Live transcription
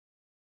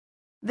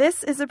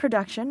This is a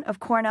production of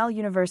Cornell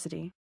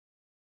University.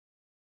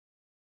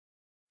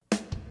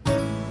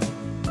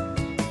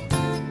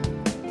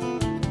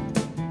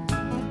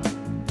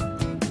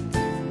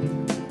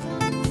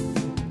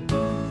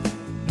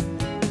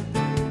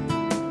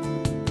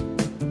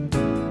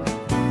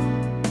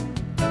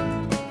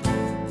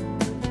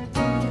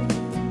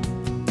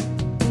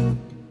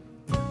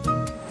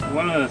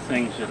 One of the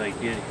things that I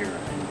did here,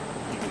 and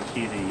you can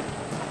see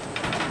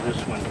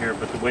this one here,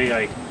 but the way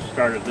I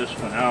started this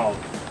one out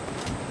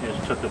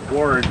is took a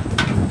board,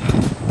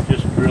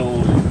 just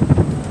drilled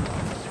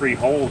 3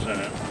 holes in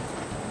it,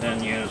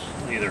 then used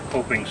either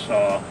coping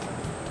saw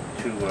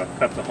to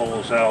cut the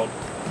holes out,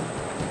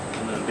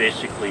 and then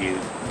basically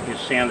you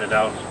sand it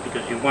out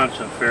because you want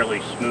some fairly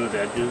smooth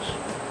edges.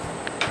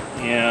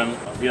 And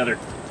the other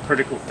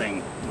critical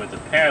thing with the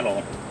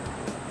paddle,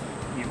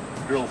 you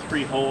drill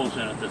 3 holes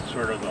in it that's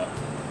sort of a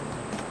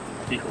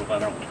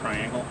equilateral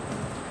triangle,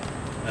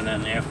 and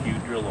then after you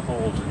drill the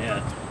holes in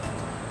it,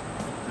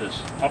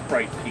 this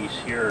upright piece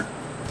here,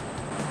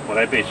 what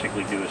I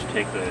basically do is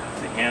take the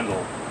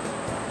handle,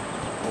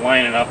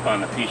 line it up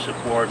on the piece of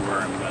board where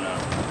I'm going to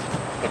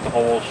put the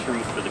holes through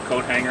for the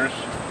coat hangers,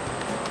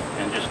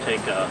 and just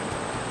take a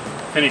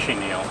finishing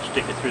nail,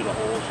 stick it through the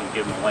holes and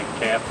give them a light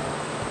tap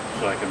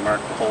so I can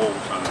mark the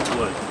holes on the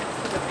wood.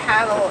 The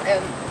paddle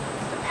and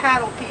the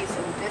paddle piece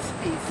and this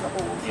piece, the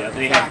holes. Yeah,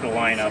 they have to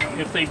line up.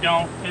 If they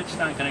don't, it's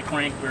not going to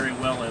crank very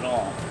well at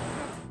all.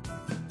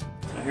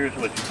 So here's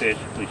what you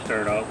basically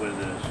start out with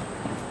is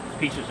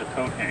pieces of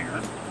coat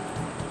hanger.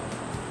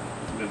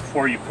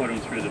 Before you put them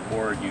through the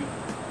board, you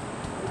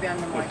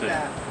bend them like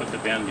that. Put the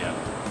bend in.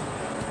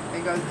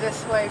 It goes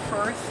this way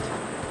first,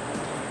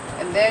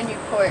 and then you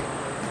put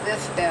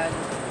this bend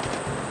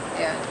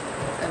in,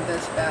 and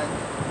this bend,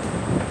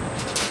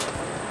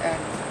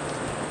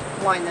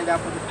 and line it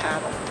up with the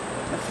paddle.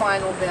 The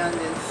final bend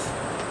is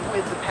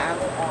with the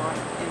paddle on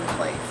in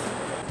place.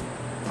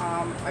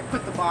 I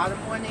put the bottom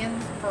one in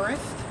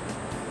first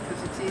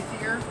because it's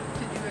easier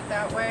to do it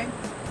that way,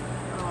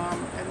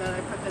 and then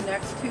I put the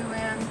next 2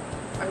 in.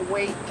 I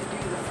wait to do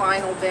the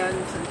final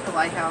bends until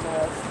I have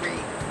all 3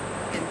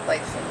 in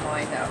place and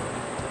lined up.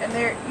 And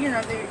they're, you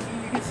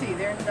can see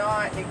they're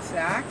not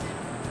exact,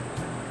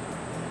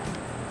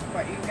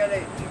 but you've got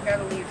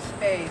to leave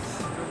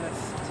space for this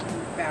to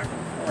move back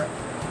and forth.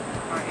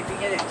 If you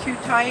get it too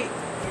tight,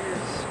 you're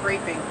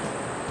scraping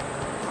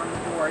on the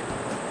board,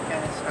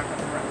 and it's not going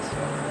to run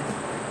smoothly.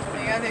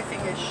 The other thing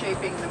is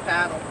shaping the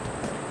paddle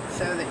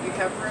so that you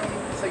have room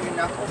so your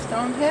knuckles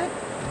don't hit.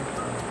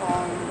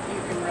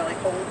 You can really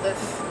hold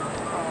this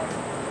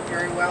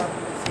very well.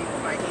 You can see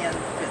that my hand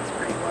fits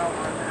pretty well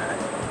on that.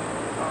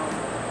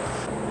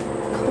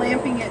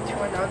 Clamping it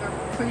to another,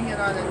 putting it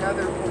on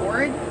another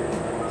board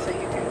so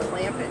you can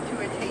clamp it to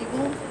a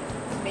table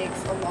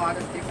makes a lot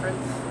of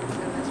difference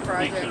in this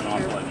project. Makes it an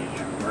awful lot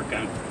easier to work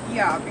on.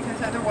 Yeah,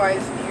 because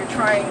otherwise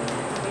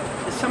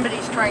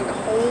somebody's trying to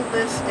hold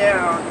this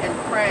down and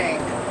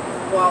crank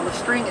while the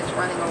string is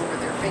running over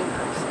their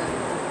fingers,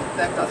 and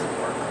that doesn't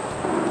work.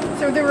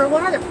 So there were a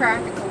lot of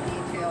practical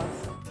details.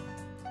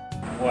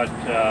 What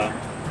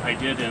I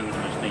did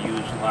was to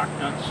use lock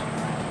nuts,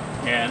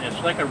 and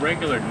it's like a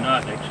regular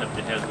nut except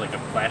it has like a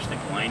plastic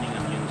lining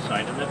on the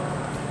inside of it.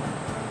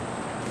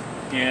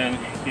 And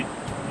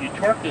you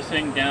torque the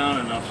thing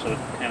down enough so it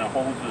kind of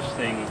holds this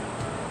thing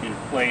in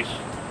place.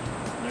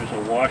 There's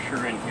a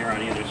washer in here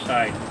on either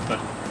side, but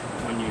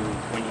when you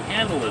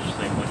handle this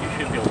thing, what you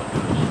should be able to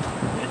do is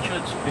it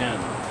should spin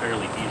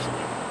fairly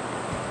easily.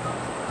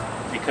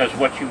 Because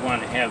what you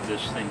want to have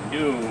this thing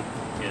do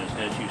is,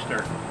 as you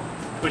start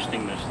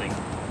twisting this thing,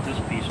 this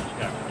piece has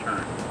got to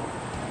turn.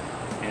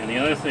 And the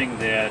other thing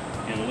that,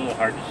 and a little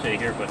hard to say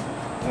here, but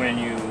when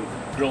you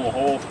drill a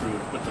hole through,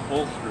 put the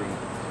bolt through,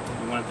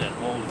 you want that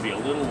hole to be a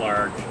little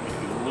large.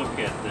 If you look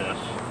at this,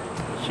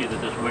 you'll see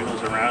that this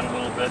wiggles around a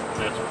little bit.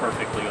 That's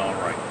perfectly all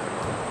right.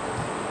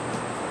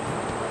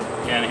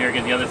 And here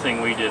again, the other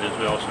thing we did is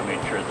we also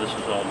made sure this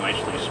is all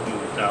nicely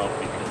smoothed out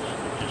because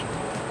it's just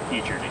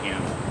easier to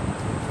handle.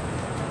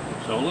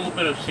 So a little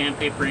bit of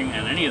sandpapering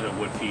and any of the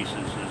wood pieces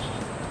is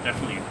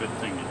definitely a good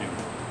thing to do.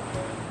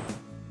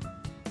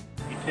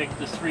 You take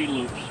the 3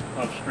 loops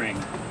of string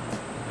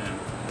and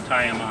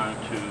tie them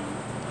onto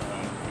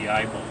the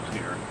eye bolts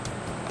here,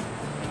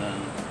 and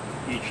then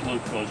each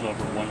loop goes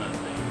over one of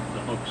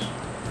the hooks.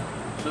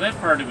 So that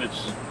part of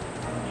it's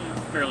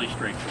fairly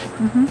straightforward.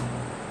 Mm-hmm.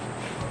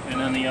 And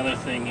then the other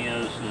thing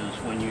is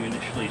when you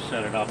initially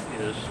set it up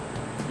is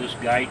this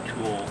guide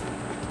tool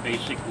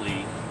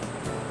basically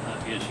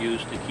is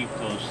used to keep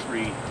those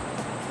 3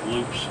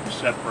 loops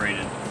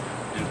separated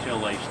until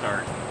they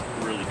start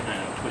really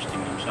kind of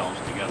twisting themselves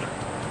together.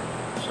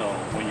 So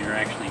when you're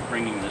actually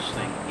bringing this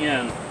thing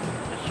in,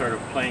 it's sort of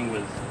playing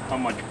with how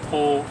much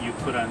pull you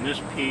put on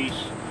this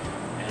piece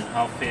and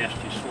how fast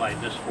you slide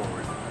this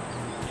forward.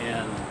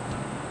 And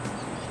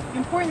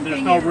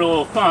there's no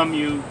rule of thumb.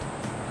 You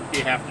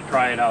have to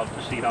try it out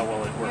to see how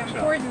well it works out. The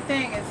important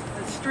thing is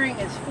the string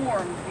is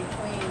formed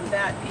between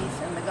that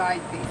piece and the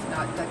guide piece,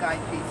 not the guide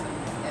piece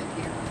and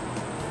here.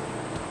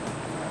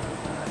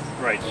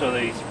 Right, so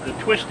the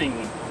twisting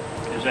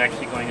is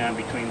actually going on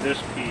between this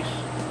piece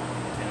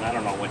and I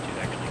don't know what you'd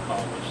actually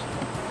call this.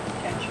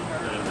 Tensioner.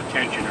 The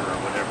tensioner or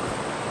whatever.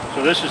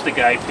 So this is the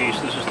guide piece,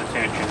 this is the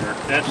tensioner,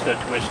 that's the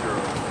twister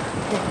over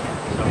there.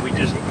 So we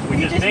just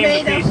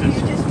named the pieces.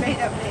 You just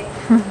made up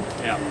names.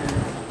 Yeah.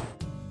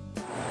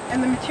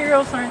 And the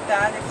materials aren't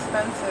that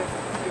expensive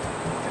to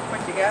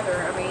put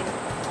together. I mean,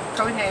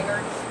 coat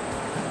hangers,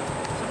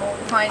 some old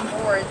pine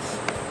boards.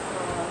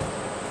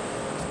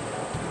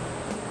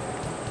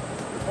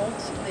 The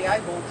bolts, the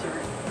eye bolts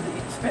are the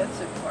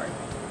expensive part.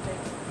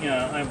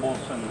 Yeah, eye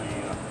bolts and the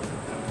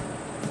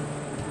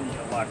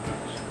lock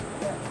nuts.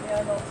 Yeah, the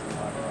eye bolts and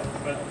lock nuts.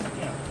 But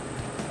yeah,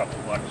 a couple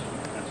bucks,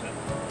 that's it.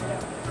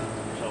 Yeah.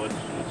 So it's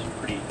a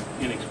pretty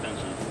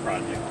inexpensive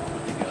project to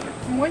put together.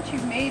 And once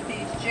you've made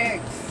these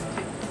jigs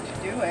to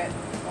do it,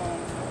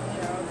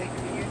 you know, they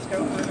can be used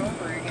over and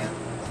over again.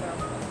 So.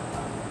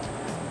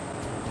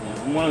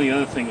 Yeah, and one of the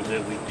other things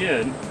that we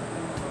did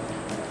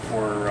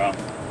for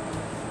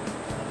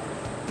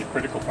the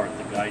critical part,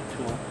 the guide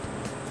tool,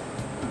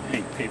 we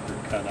made paper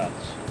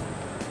cutouts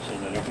so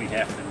that if we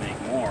have to make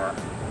more,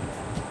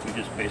 we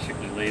just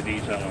basically lay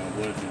these out on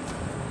wood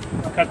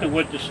and cut the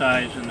wood to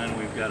size, and then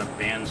we've got a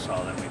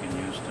bandsaw that we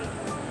can use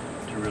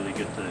to really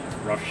get the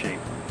rough shape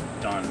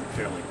done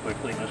fairly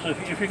quickly. So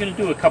if you're going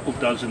to do a couple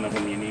dozen of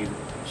them, you need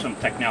some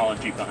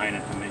technology behind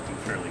it to make them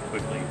fairly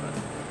quickly. But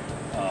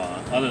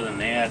other than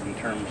that, in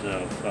terms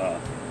of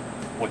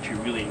what you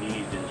really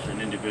need is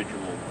an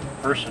individual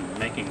person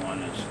making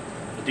one is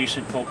a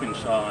decent coping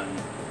saw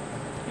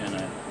and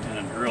a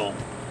drill.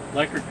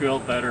 Electric drill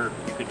better,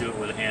 you could do it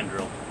with a hand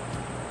drill.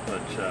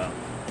 But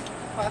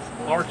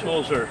power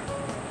tools are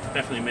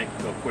definitely make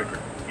it go quicker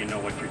if you know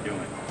what you're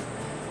doing.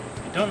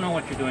 If you don't know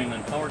what you're doing,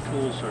 then power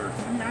tools are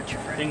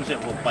things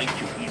that will bite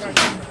you easily.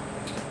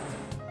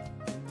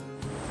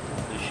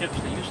 The ships,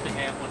 they used to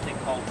have what they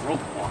called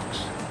rope walks,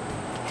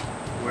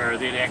 where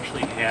they'd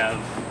actually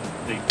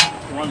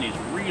run these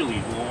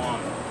really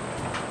long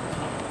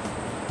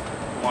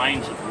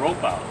lines of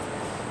rope out.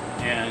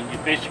 And you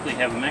basically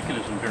have a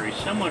mechanism very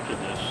similar to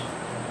this.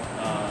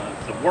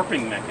 The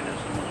warping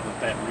mechanism is what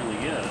that really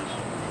is.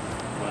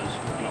 Was,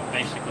 you know,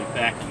 basically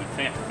back in the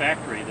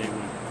factory they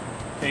would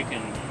take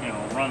and, you know,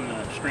 run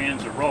the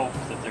strands of rope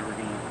that they were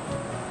going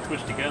to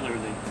twist together.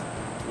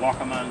 They'd walk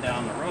them on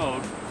down the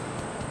road,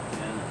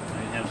 and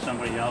they'd have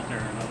somebody out there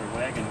in another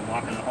wagon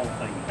walking the whole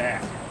thing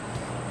back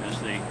as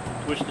they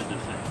twisted the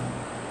thing.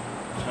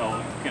 So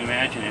you can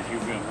imagine if you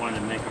wanted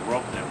to make a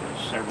rope that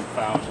was several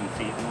thousand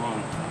feet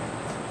long,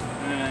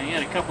 you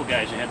had a couple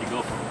guys that had to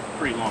go for a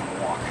pretty long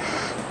walk.